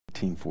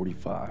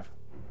1945.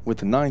 With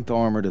the 9th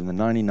Armored and the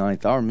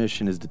 99th, our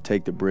mission is to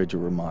take the bridge of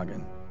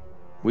Remagen.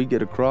 We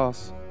get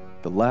across,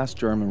 the last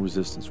German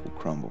resistance will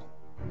crumble.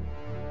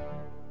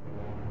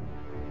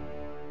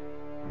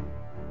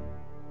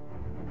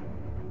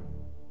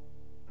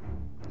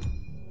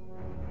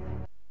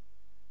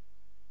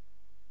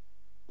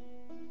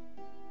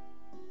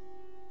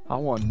 I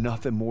want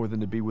nothing more than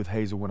to be with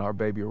Hazel when our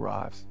baby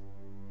arrives.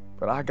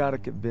 But I gotta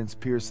convince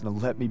Pearson to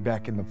let me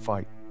back in the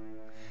fight.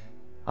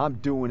 I'm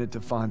doing it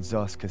to find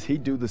Zus, because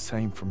he'd do the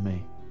same for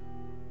me.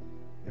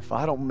 If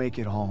I don't make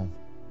it home,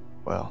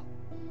 well,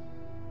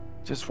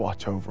 just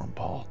watch over him,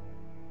 Paul.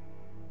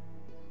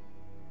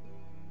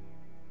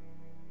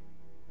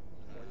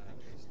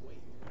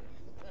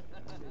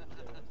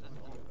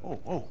 Oh,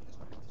 what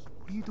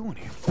are you doing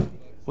here?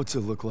 What's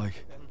it look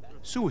like?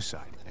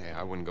 Suicide. Hey,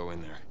 I wouldn't go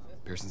in there.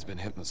 Pearson's been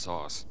hitting the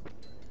sauce.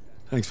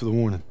 Thanks for the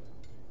warning.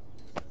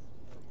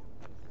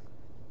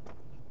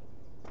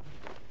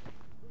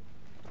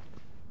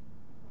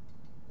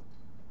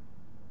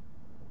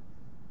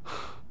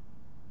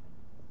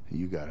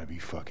 You gotta be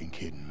fucking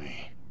kidding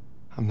me.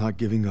 I'm not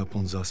giving up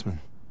on Zussman.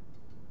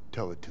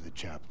 Tell it to the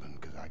chaplain,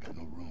 because I got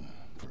no room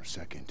for a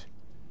second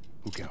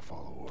who can't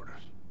follow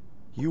orders.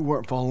 You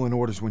weren't following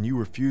orders when you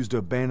refused to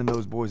abandon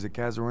those boys at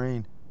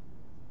RHINE.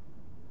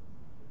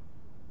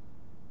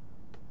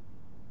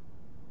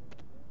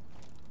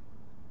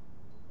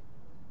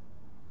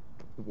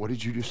 What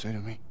did you just say to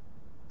me?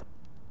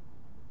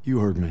 You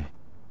heard me.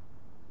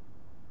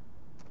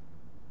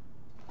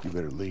 You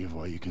better leave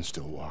while you can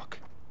still walk.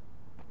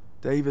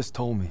 Davis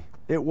told me.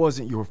 It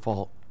wasn't your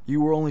fault. You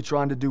were only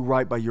trying to do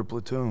right by your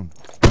platoon.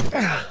 Get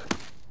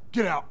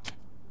out!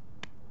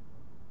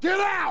 Get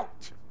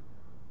out!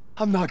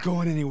 I'm not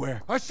going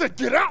anywhere. I said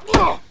get out!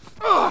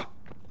 God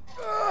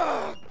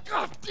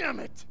damn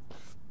it!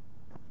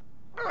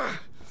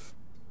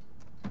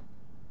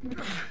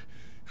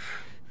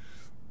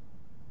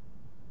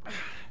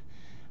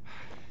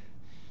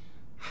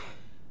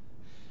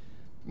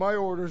 My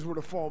orders were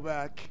to fall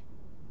back,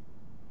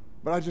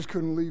 but I just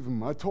couldn't leave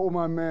them. I told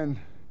my men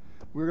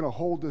we were gonna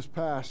hold this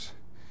pass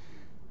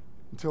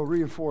until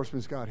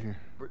reinforcements got here,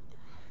 but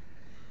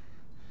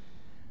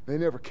they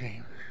never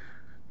came.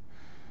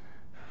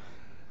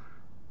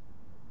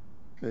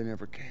 They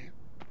never came.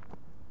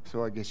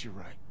 So I guess you're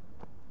right.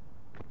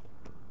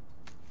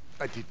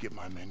 I did get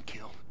my men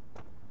killed.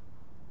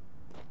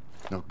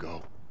 Now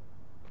go.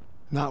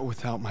 Not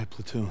without my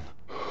platoon.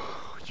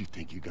 You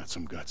think you got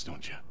some guts,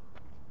 don't you?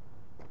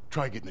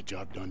 Try getting the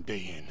job done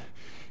day in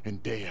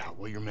and day out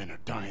while your men are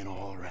dying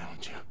all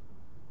around you.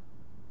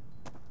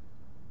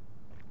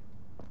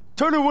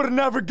 Turner would have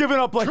never given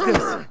up like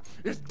Turner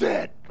this. is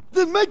dead.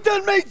 Then make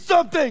that mean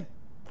something!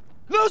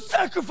 No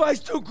sacrifice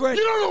too great!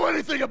 You don't know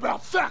anything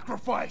about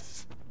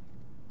sacrifice!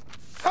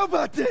 How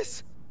about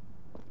this?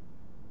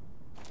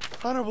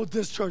 Honorable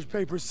discharge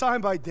papers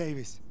signed by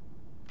Davis.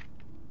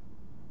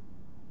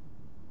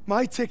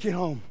 My ticket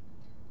home.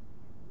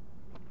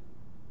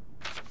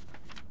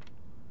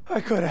 I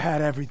could have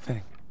had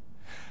everything.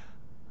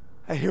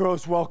 A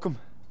hero's welcome,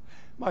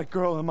 my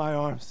girl in my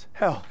arms.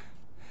 Hell,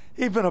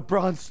 even a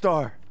Bronze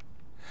Star.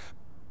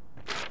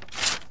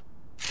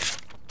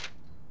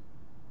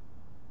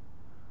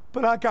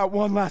 But I got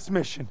one last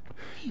mission.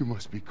 You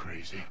must be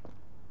crazy.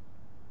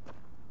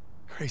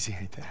 Crazy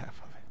ain't the half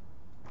of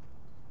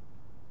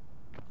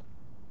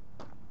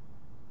it.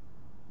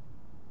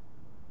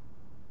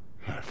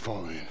 All right,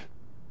 fall in.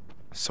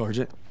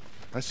 Sergeant?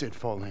 I said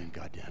fall in,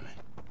 goddammit.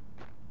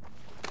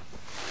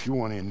 If you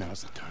want in,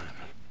 now's the time.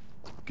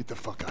 Get the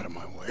fuck out of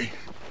my way.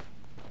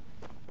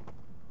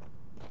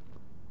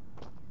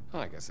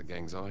 I guess the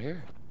gang's all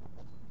here.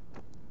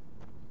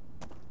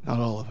 Not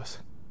all of us.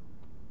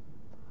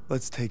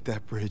 Let's take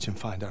that bridge and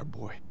find our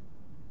boy.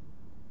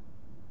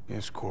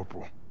 Yes,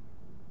 Corporal.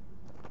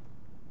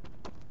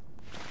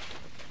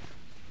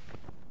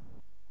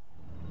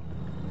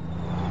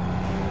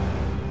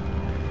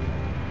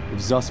 If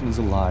Zussman's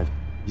alive,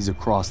 he's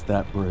across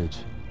that bridge.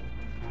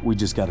 We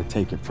just gotta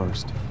take it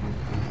first.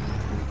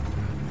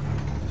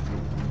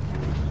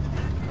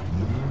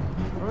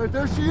 All right,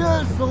 there she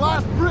is, the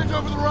last bridge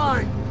over the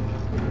Rhine.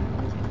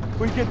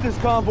 We get this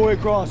convoy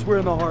across, we're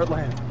in the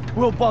heartland.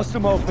 We'll bust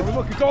them open.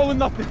 Look, it's all or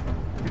nothing.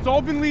 It's all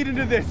been leading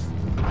to this.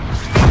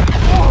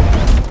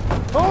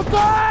 Hold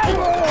tight!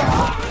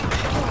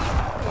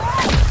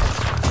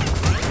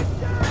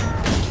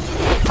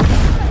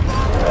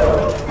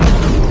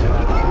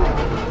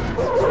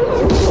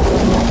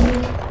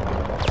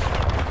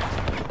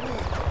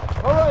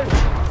 All right,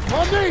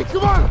 on me,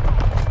 come on!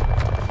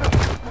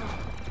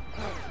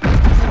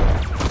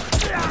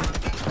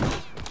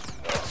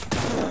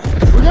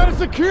 We gotta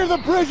secure the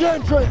bridge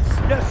entrance!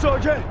 Yes,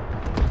 Sergeant.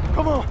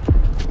 Come on.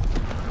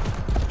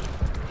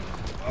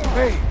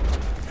 Hey,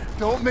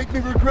 don't make me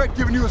regret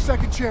giving you a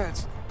second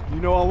chance. You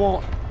know I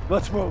won't.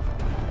 Let's move.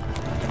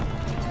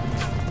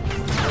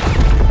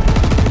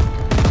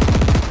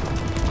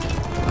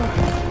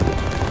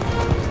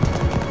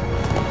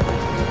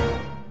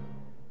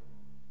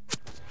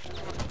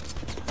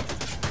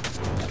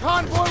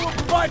 Convoy will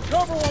provide Find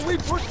cover while we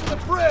push to the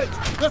bridge!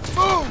 Let's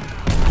move!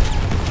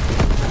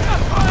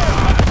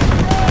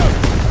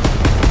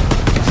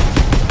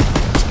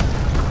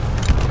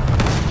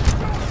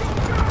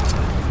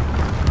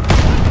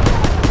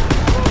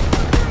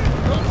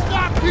 Don't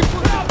stop! Keep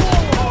pushing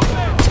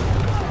forward!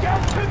 Get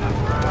to the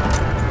bridge!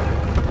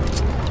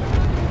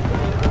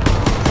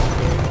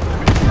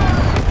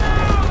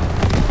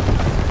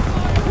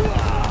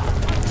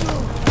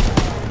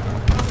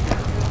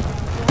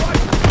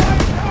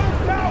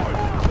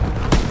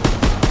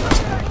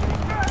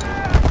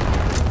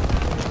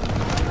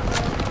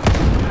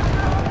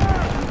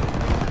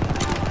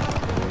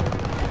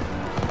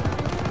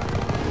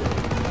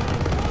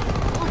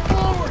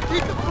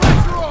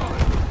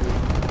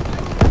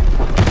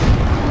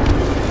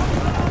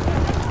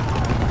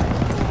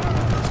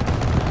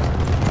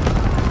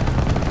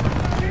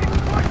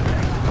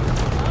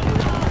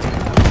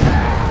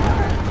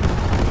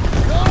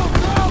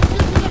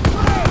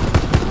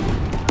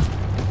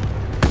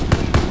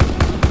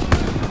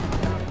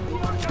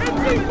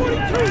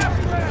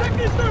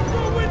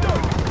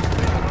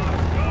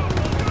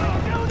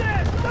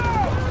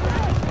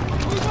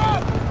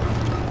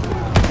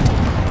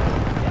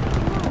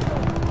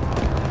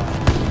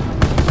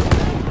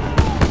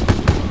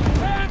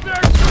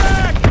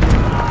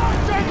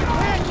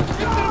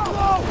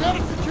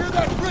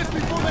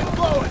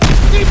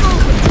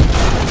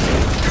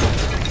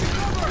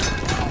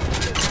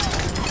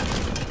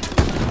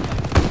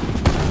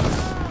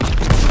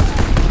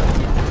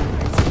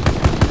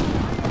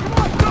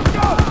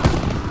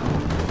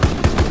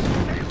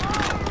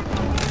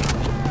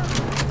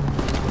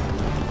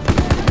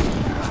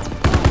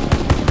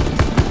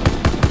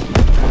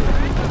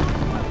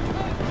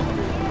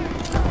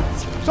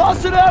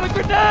 Tossing out a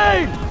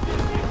grenade!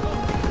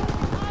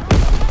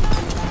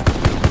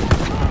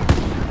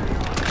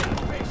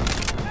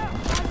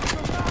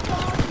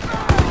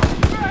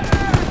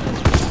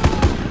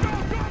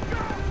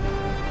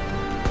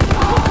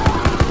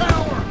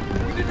 Power!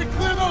 We need to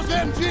clear those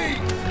MGs!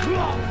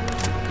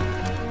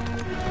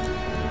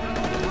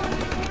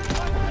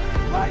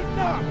 Lighten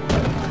up!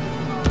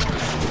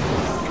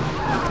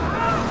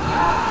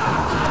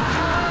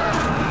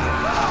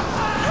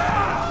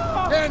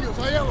 Daniels,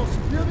 Aiello,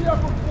 secure the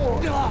upper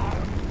floor.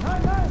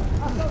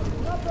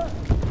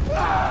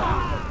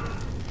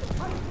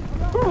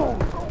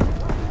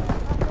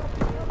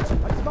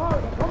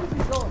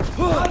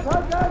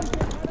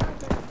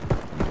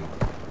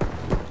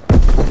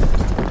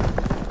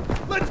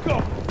 Let's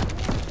go!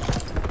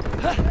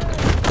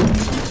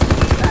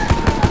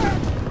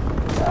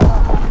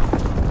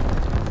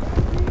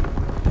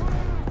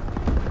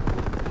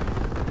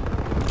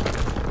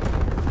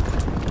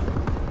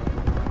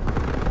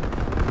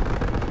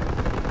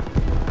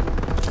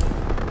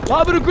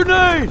 Lobbing a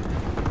grenade!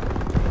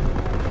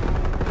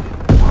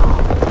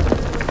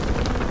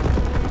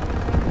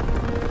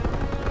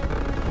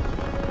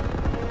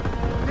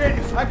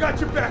 Daniels, I got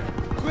your back.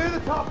 Clear the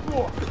top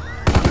floor.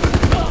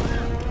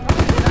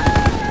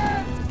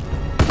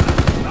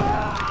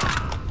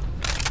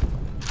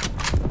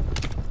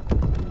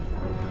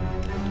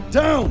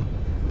 Down!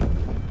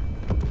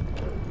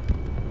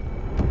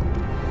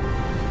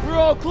 We're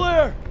all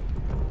clear!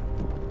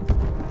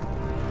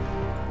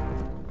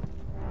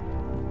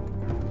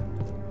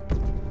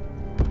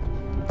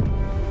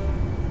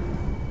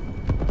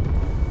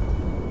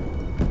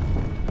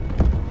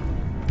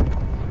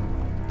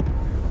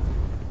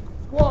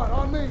 Squad,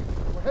 on me.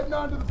 We're heading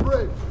on to the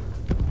bridge.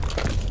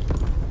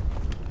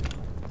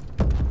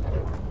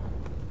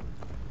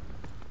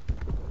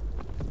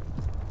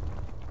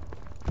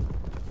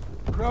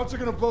 Krauts are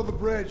gonna blow the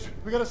bridge.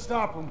 We gotta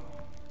stop them.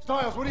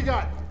 Stiles, what do you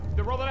got?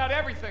 They're rolling out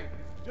everything.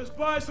 Just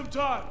buy some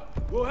time.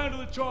 We'll handle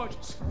the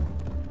charges.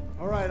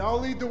 All right, I'll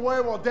lead the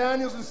way while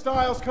Daniels and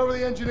Stiles cover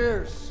the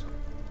engineers.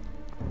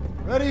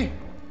 Ready?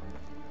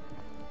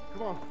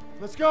 Come on,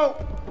 let's go.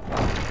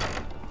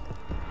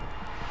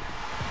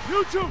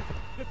 You two,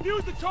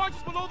 defuse the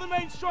charges below the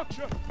main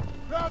structure.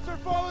 Krauts are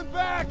falling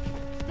back.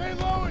 Stay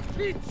low and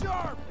keep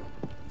sharp.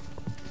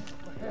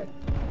 Ahead.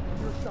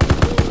 Your shot.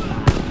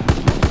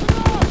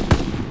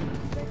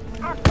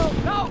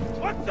 No!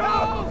 What's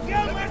up?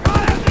 Get me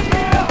out of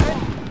here!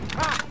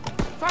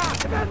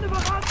 Fast! Defend the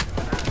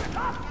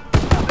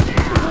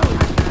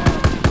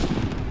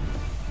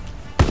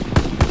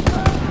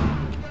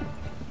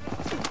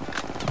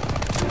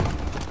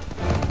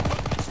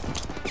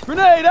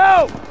Grenade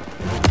out!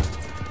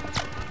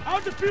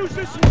 I'll defuse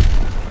this one!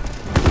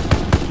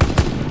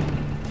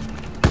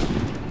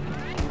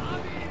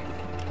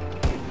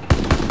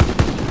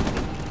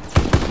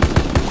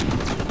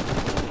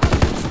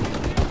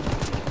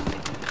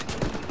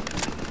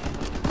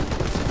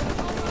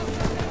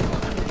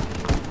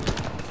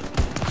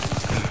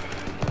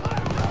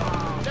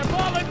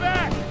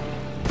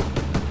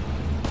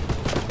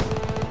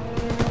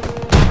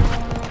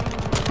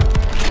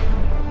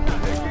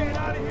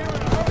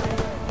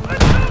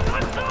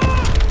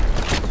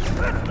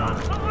 Let's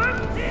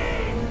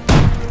go!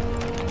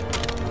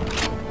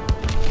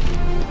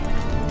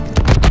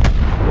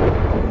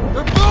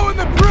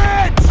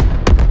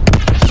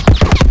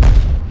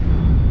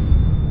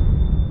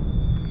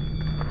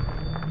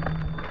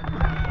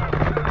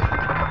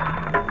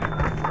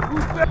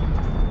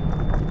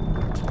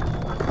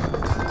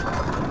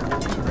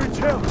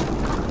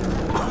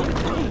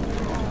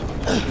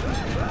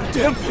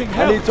 Dimping I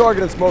hell! need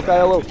target and smoke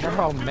ILO.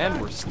 Our men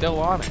were still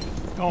on it.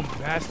 Dumb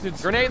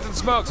bastards! Grenades and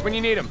smokes when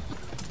you need them.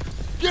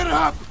 Get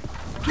up!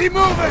 Keep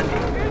moving!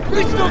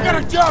 We still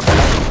gotta jump!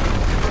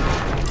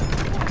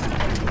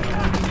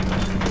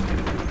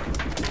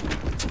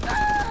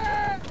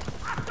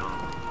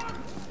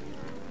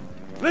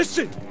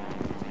 Listen! Do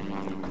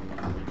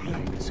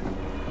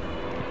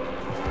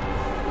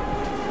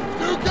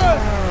good!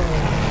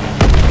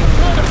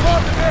 Trying to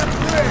pop the damn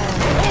bridge!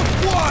 Oh,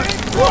 squad!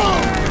 Whoa!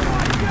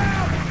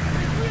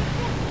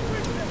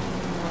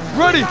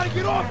 Ready! Gotta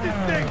get off this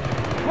thing!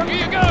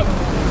 Here you go!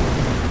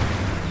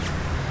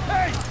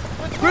 Hey!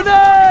 Let's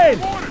Grenade!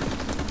 order!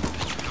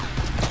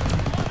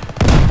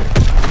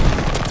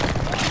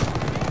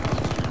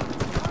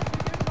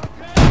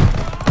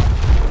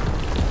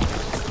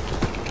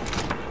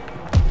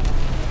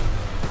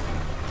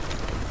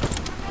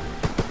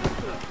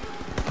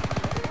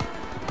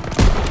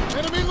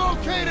 Enemy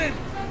located!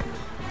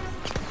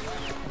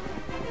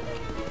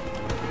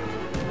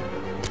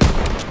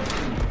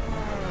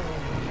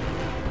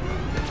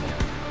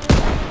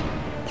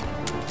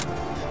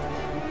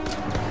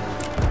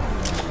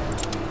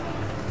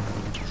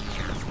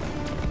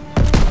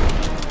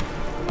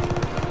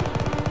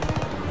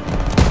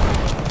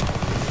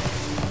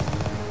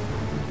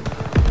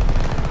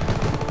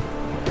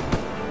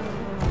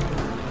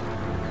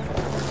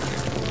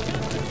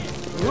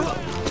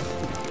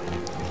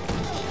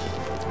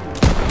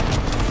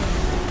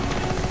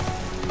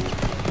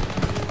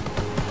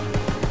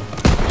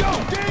 Yo,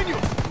 Daniel!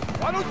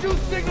 Why don't you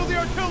signal the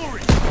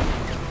artillery?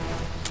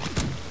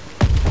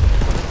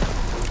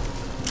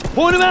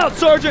 Point him out,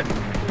 Sergeant!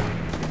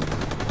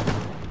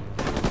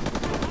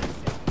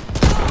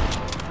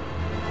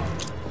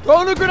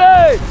 Throwing a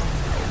grenade!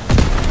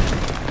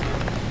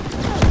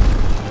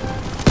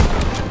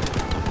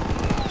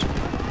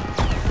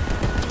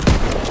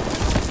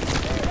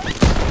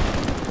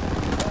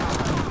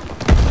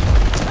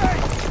 Hey!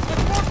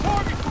 There's more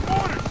targets from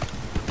orders!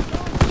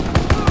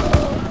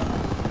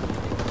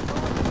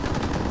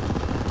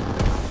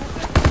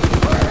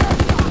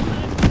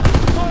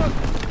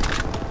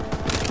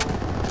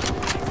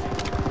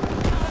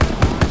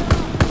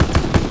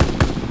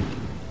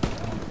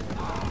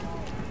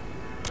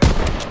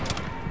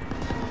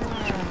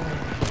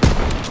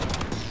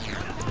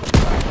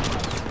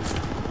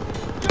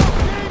 Yo,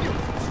 Daniel!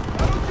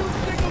 Why don't you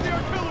signal the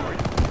artillery?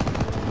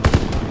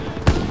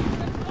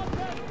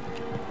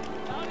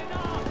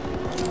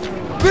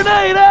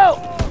 Grenade out!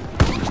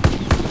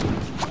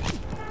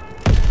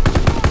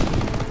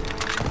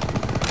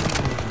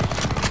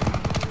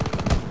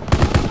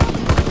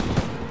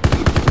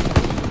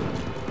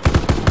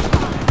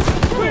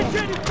 Bridge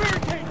in and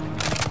barricade!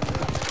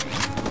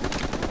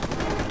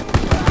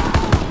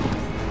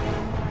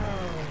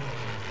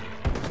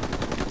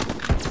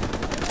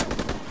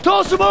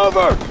 Toss him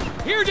over!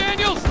 Here,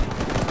 Daniels!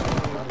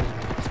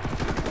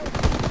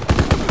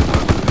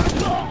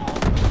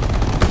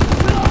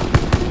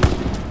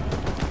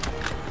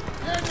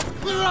 Daniels,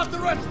 clear out the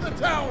rest of the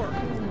tower!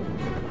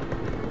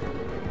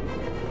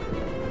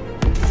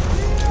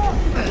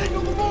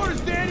 Signal the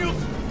mortars, Daniels!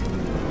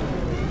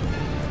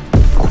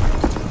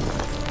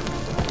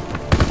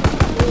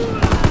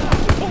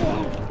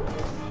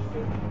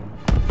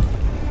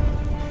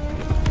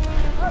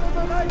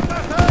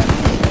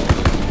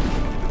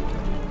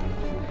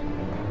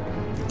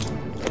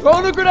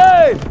 Throwing a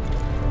grenade!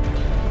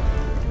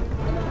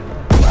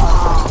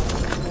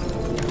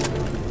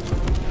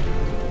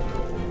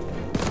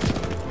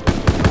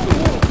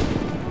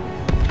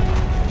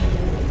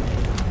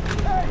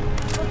 Hey!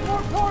 There's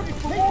more targets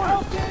from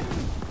orders!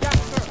 Yes,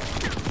 sir!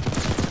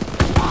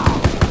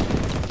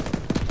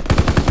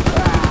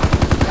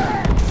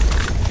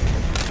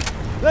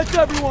 That's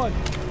everyone!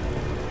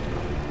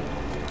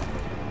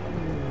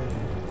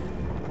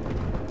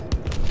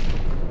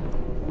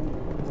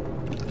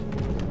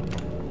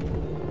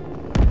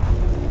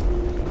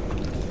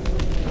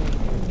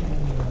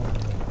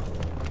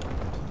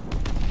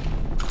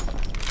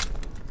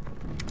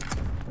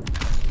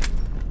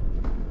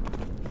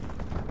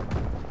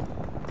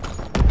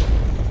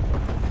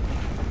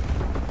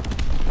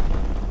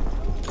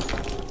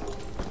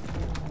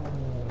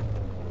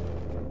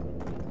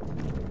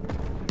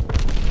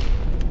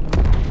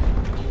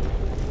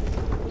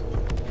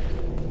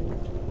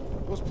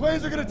 Those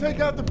planes are gonna take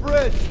out the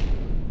bridge!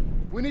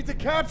 We need to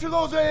capture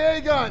those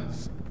AA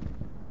guns!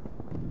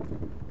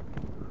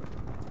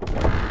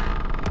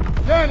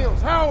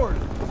 Daniels, Howard!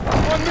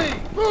 On me!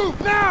 Move,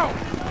 now!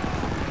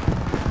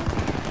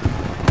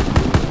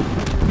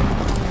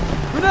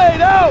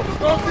 Grenade out!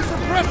 Stop this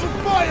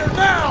suppressive fire,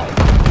 now!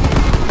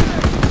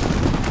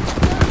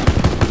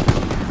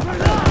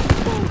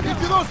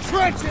 Into those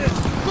trenches!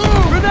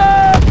 Move!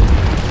 Grenade!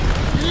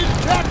 You need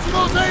to capture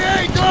those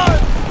AA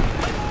guns!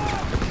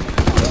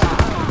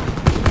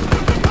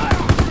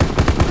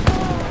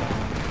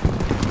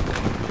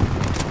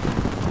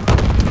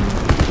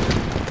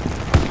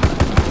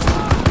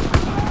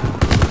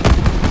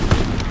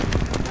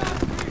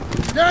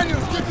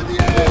 Daniels, get to the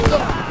AA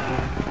gun!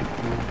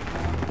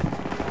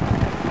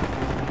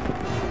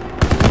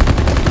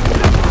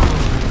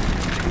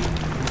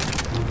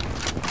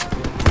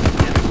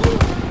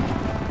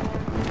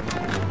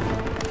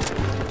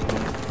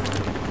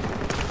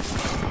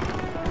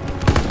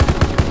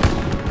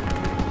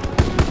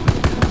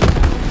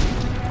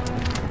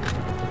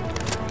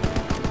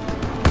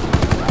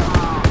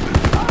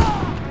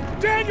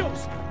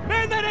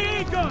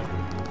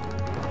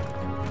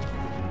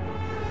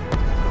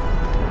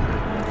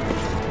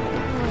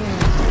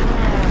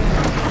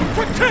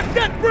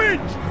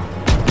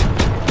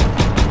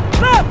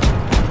 Left!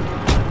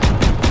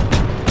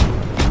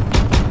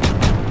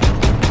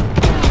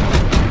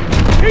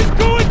 He's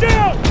going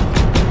down!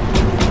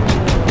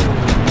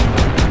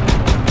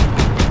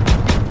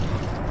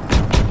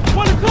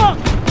 1 o'clock!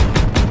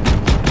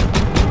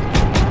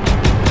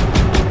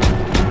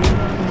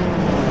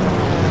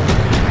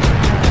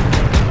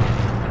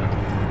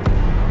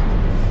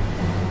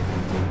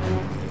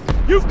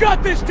 You've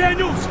got this,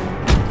 Daniels!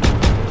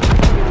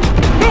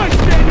 Nice,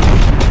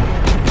 Daniels!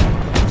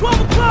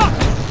 12 o'clock!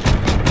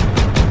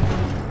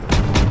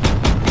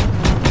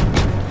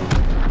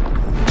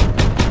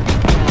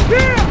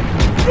 Yeah!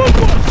 Good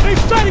one!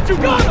 They've sighted you!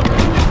 Got him!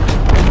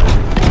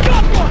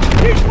 Got one!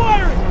 Keep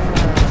firing!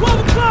 12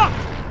 o'clock!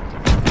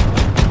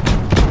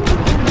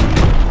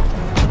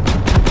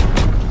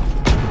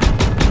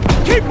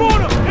 Keep on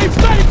him! They've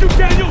sighted you,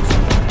 Daniels!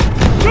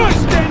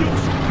 Nice,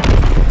 Daniels!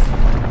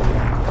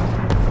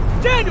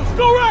 Daniels,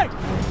 go right!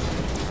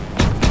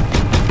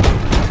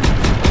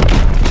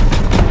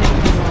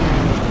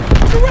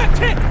 Direct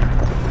hit!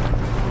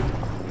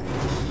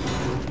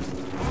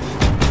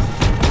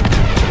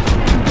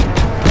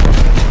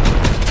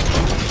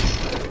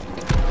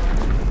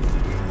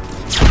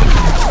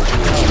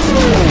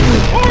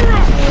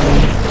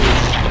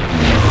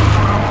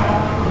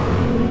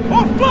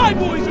 Our fly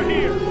boys are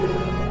here!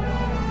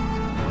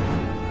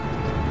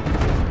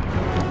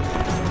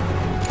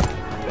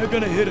 They're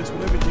gonna hit us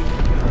with everything.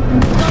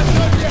 Not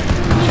done yet!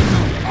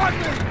 On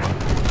me!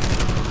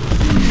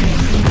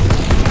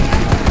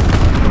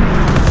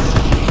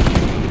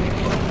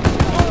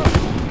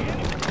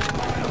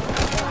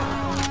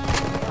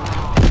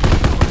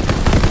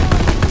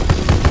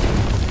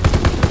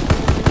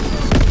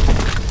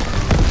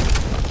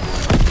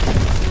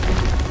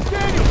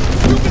 Daniel,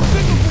 you can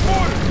signal for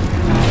orders!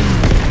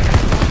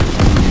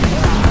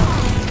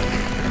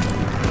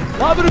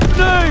 Lob it a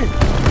grenade!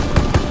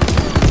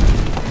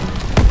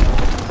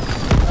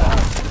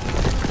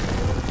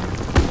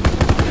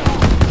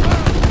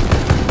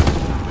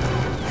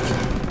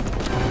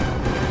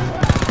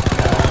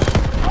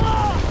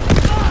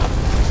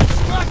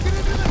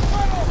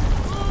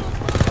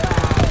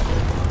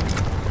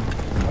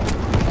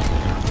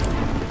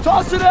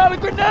 Toss it out, a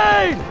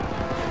grenade!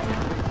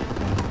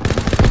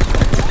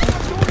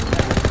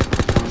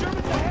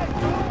 Germans ahead,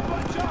 don't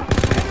bunch up.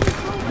 Enemy's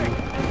moving!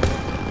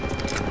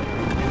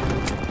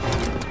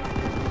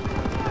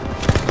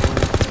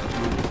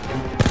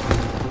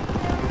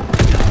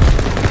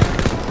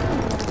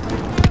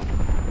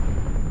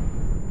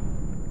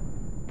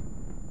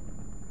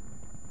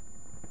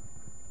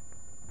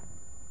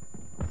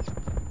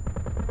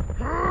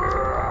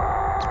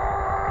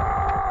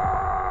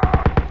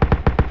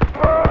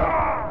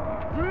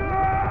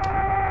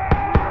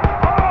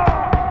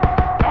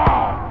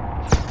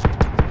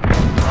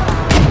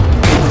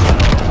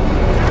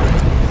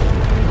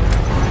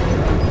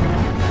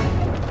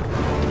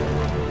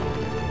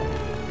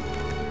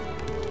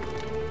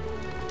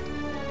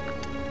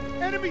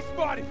 Enemy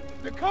spotted!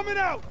 They're coming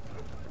out!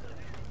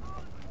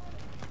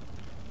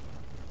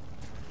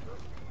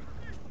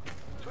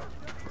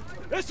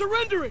 They're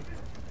surrendering!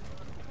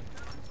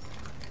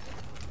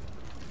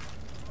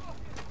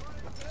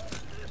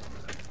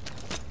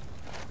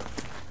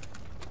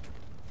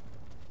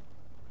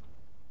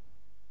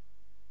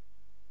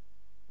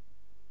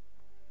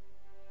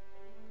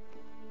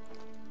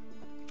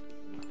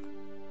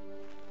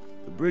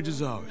 The bridge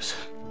is ours.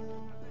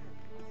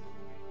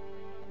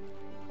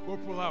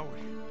 Corporal Howard.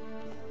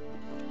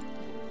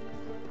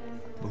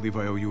 I believe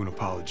I owe you an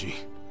apology.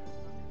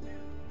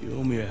 You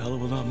owe me a hell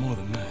of a lot more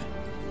than that.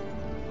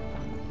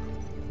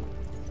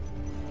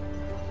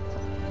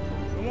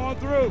 Come on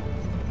through.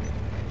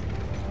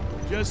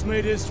 Just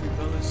made history,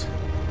 fellas.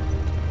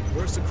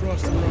 First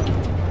across the line.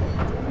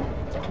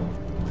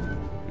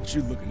 What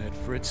you looking at,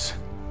 Fritz?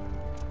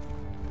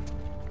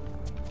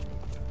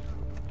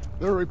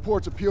 There are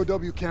reports of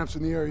POW camps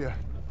in the area.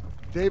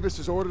 Davis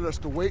has ordered us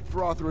to wait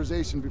for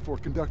authorization before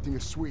conducting a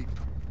sweep.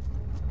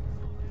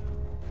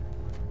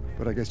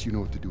 But I guess you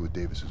know what to do with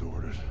Davis's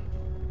orders.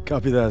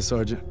 Copy that,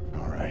 Sergeant.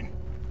 All right.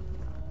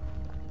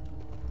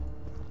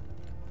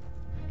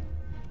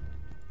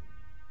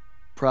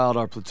 Proud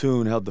our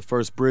platoon held the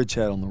first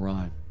bridgehead on the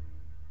Rhine.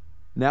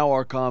 Now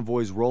our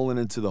convoy's rolling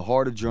into the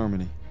heart of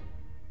Germany.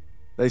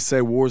 They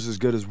say war's as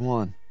good as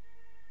won.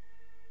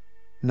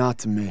 Not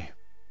to me.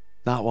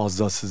 Not while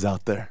Zuss is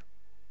out there.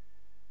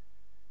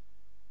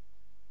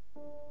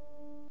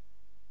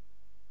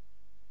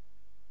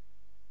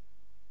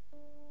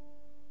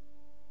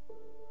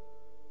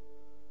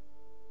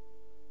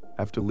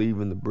 After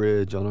leaving the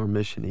bridge on our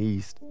mission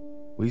east,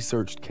 we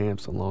searched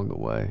camps along the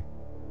way.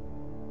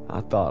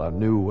 I thought I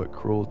knew what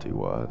cruelty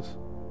was.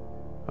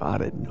 I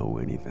didn't know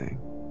anything.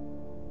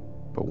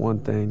 But one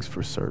thing's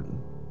for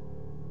certain.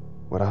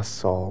 What I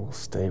saw will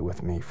stay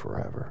with me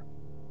forever.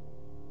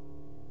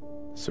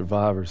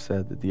 Survivors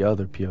said that the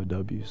other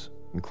POWs,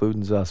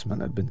 including Zussman,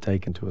 had been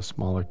taken to a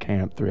smaller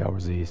camp 3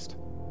 hours east.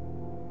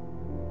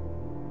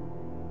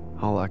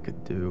 All I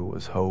could do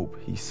was hope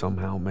he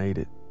somehow made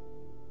it.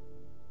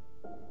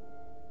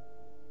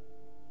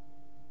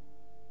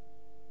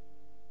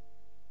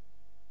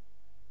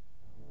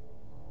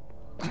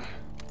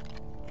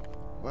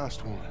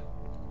 Last one.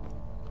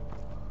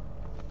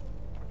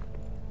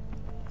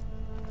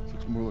 This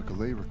looks more like a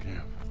labor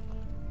camp.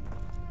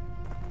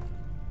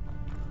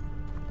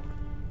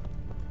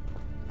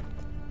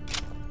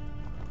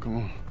 Come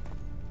on.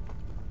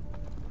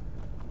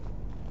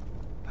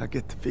 I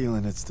get the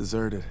feeling it's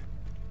deserted.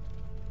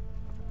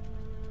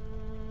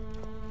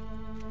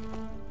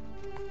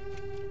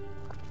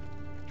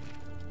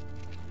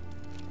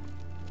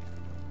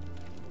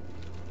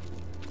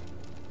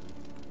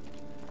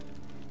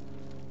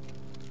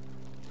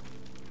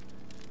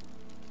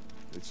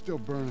 It's still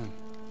burning.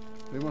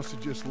 They must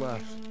have just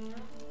left.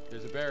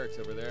 There's a barracks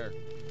over there.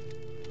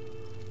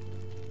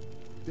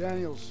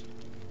 Daniels,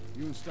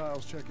 you and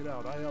Stiles check it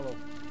out. Aiello,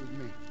 with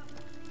me.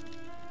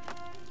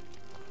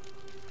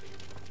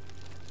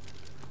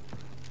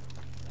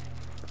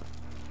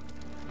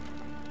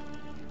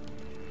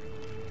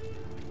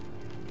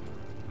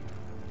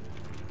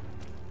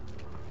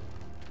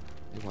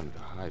 They wanted to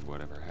hide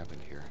whatever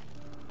happened here.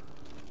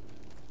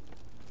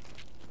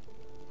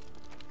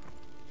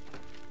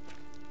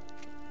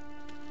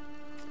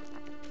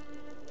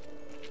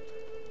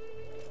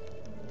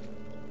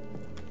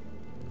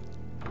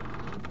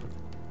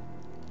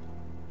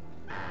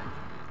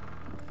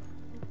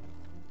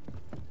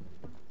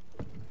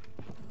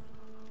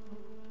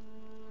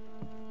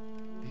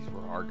 These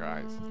were our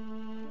guys.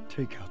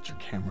 Take out your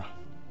camera.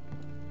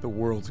 The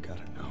world's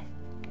gotta know.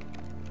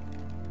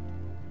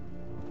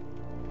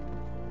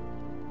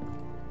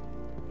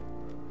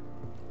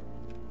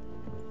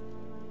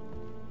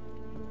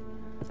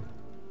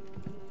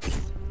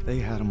 They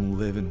had them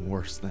living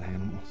worse than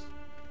animals.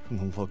 From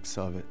the looks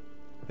of it,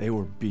 they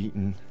were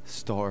beaten,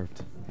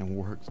 starved, and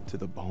worked to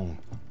the bone.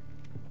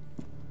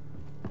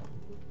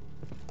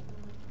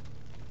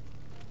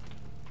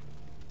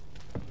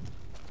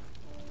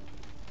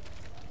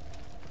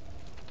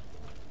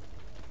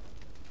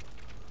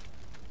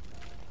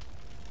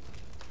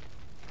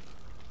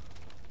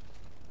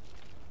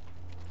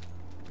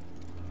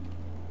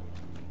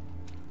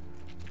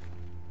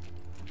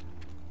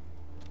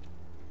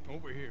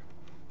 Over here.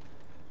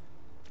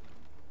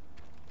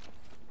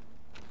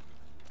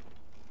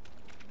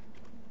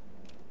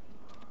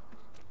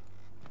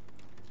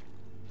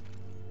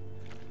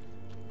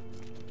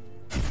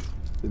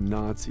 The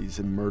Nazis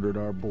had murdered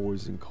our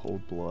boys in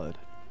cold blood,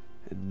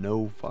 and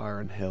no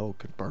fire in hell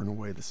could burn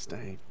away the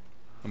stain.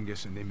 I'm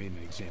guessing they made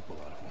an example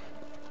out of him.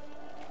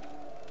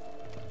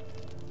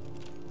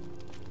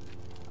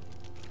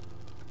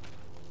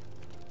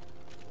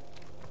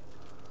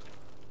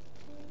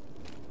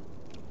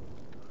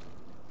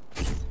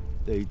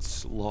 They'd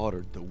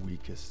slaughtered the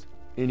weakest,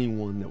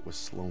 anyone that was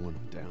slowing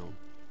them down.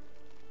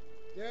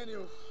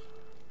 Daniels,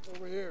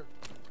 over here.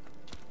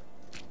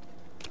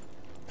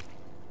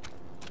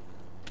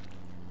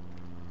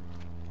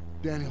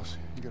 Daniels,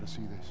 you gotta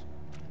see this.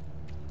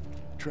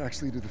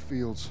 Tracks lead to the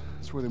fields.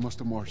 That's where they must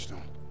have marched them.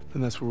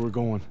 Then that's where we're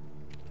going.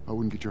 I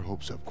wouldn't get your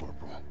hopes up,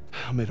 Corporal.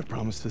 I made a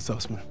promise to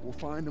Sussman. We'll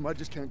find him. I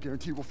just can't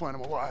guarantee we'll find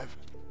him alive.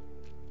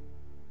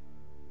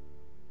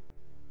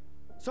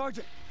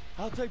 Sergeant,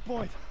 I'll take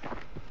point.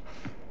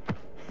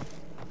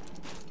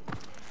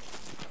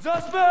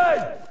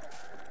 Suspect!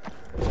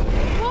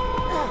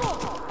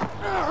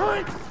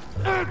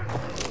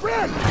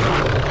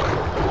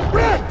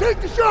 Red,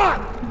 take the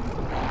shot!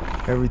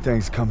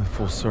 Everything's coming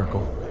full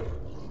circle.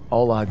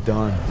 All I'd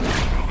done,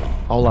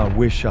 all I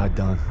wish I'd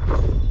done.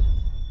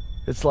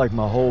 It's like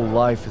my whole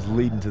life is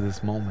leading to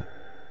this moment.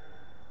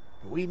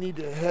 We need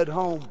to head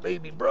home,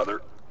 baby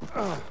brother.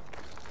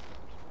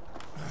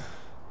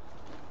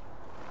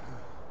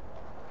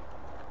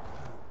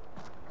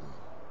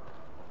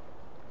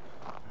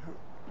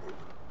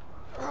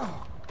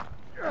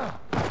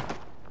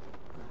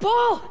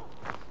 Paul!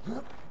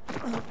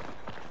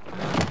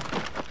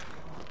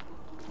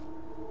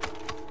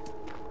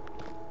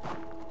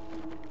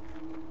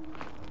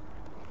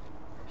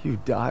 You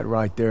died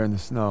right there in the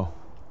snow.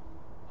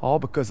 All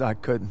because I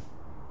couldn't.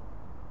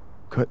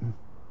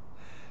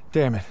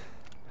 Damn it.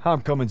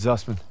 I'm coming,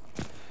 Zussman.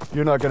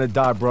 You're not gonna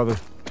die, brother.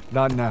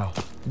 Not now.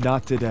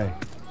 Not today.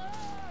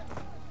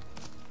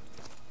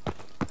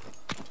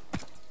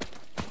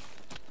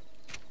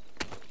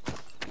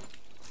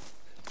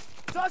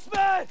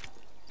 Suspect!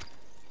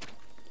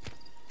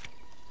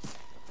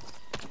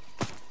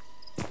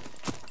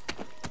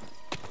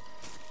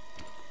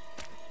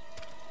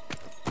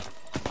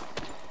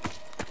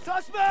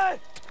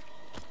 Suspect!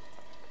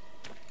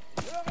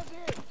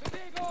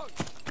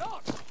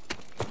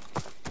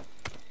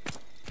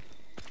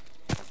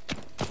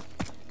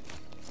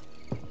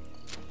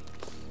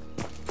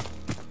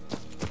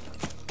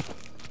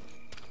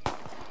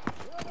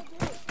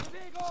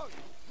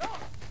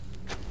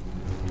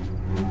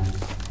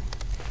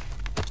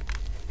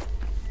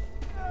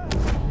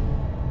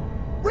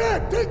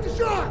 Red, take the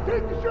shot!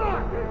 Take the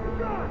shot! Take the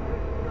shot!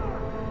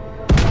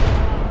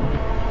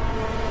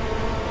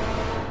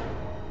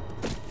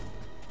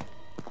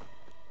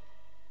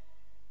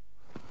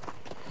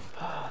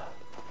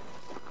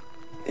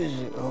 Is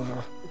it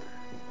over?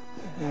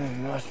 I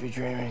must be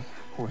dreaming.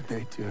 What'd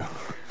they do?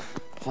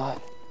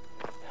 Thought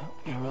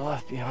You were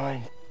left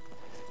behind.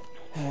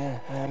 And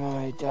I'm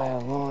gonna die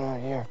alone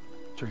out here.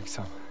 Drink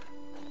some.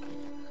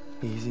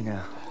 Easy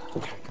now.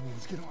 Okay, come on,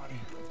 let's get out of here.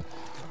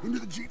 Into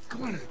the Jeep,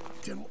 come on.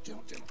 Gentle.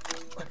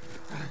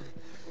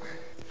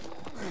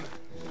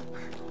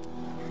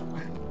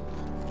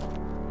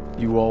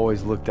 You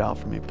always looked out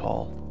for me,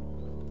 Paul.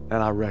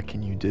 And I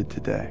reckon you did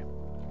today.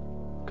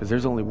 Because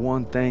there's only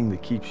one thing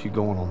that keeps you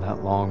going on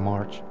that long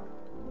march.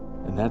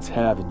 And that's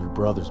having your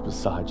brothers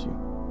beside you.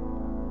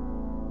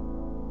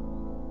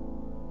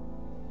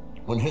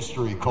 When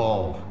history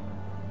called,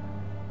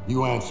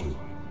 you answered.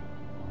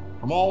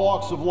 From all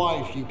walks of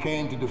life, you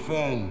came to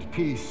defend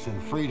peace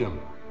and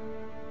freedom.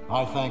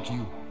 I thank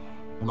you,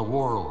 and the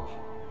world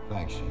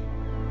thanks you.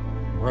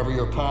 Wherever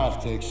your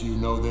path takes you,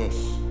 know this.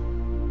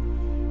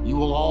 You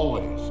will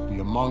always be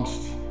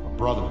amongst a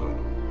brotherhood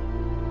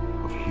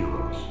of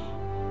heroes.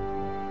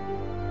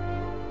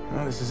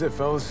 Well, this is it,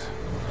 fellas.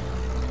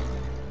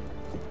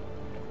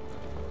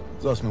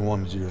 Zussman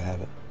wanted you to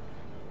have it.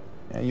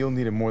 Yeah, you'll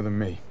need it more than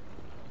me.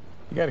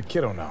 You got a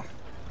kiddo now.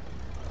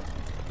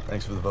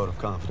 Thanks for the vote of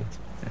confidence.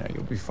 Yeah,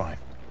 you'll be fine.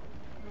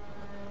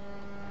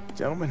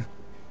 Gentlemen.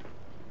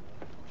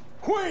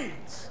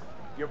 Queens!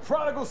 Your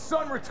prodigal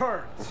son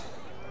returns!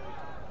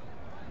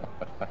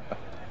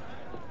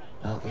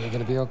 You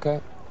gonna be okay?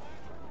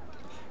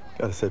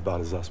 Gotta say bye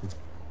to Zussman.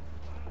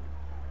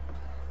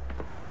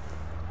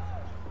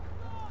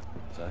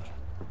 Sergeant?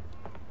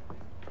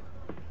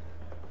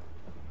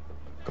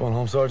 Going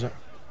home, Sergeant?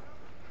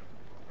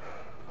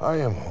 I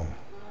am home.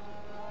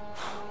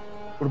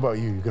 What about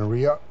you? You gonna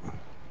re-up?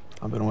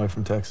 I've been away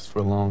from Texas for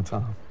a long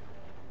time.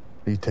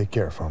 You take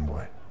care, farm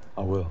boy.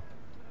 I will.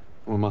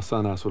 When my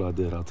son asks what I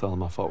did, I'll tell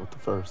him I fought with the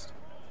first.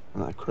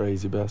 And that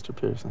crazy bastard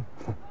Pearson.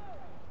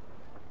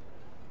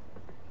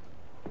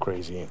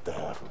 Crazy ain't the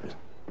half of it.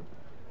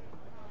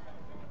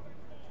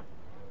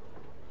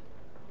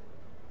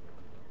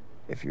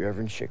 If you're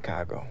ever in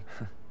Chicago,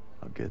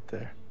 I'll get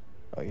there.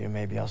 oh, yeah,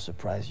 maybe I'll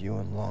surprise you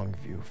in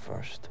Longview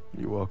first.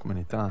 You're welcome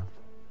anytime.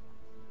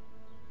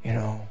 You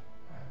know,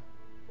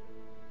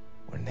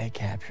 when they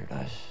captured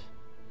us,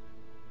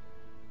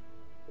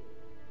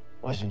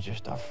 it wasn't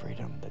just our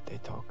freedom that they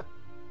took.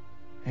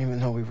 Even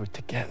though we were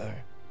together,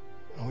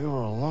 and we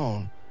were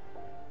alone,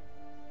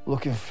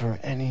 looking for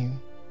any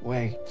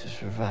way to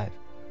survive.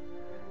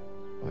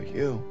 But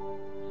you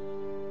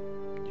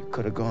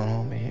could have gone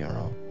home a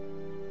hero.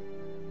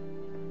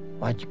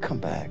 Why'd you come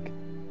back?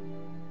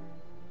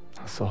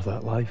 I saw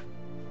that life.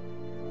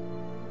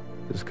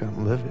 Just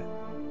couldn't live it.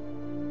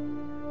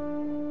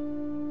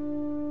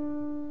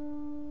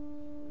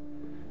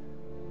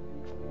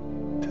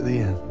 To the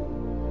end.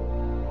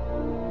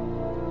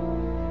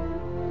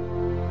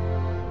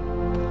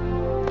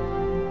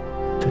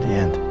 To the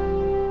end.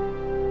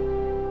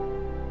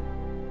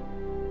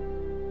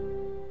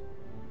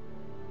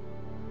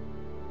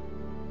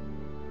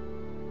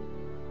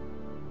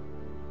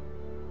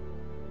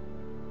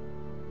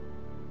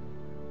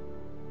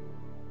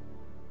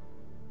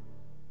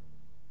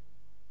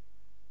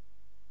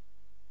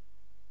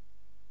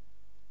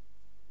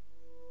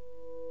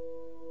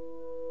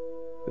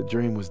 The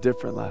dream was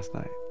different last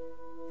night.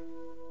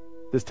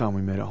 This time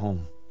we made it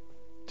home,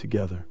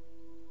 together.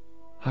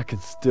 I can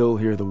still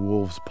hear the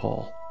wolves,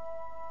 Paul.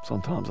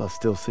 Sometimes I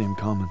still see them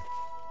coming.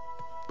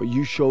 But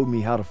you showed me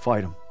how to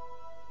fight them.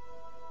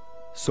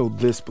 So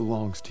this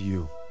belongs to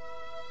you.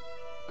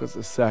 Because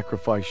the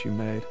sacrifice you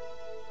made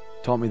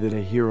taught me that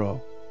a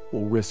hero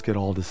will risk it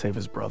all to save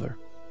his brother.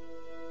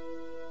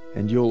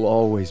 And you'll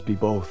always be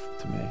both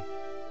to me.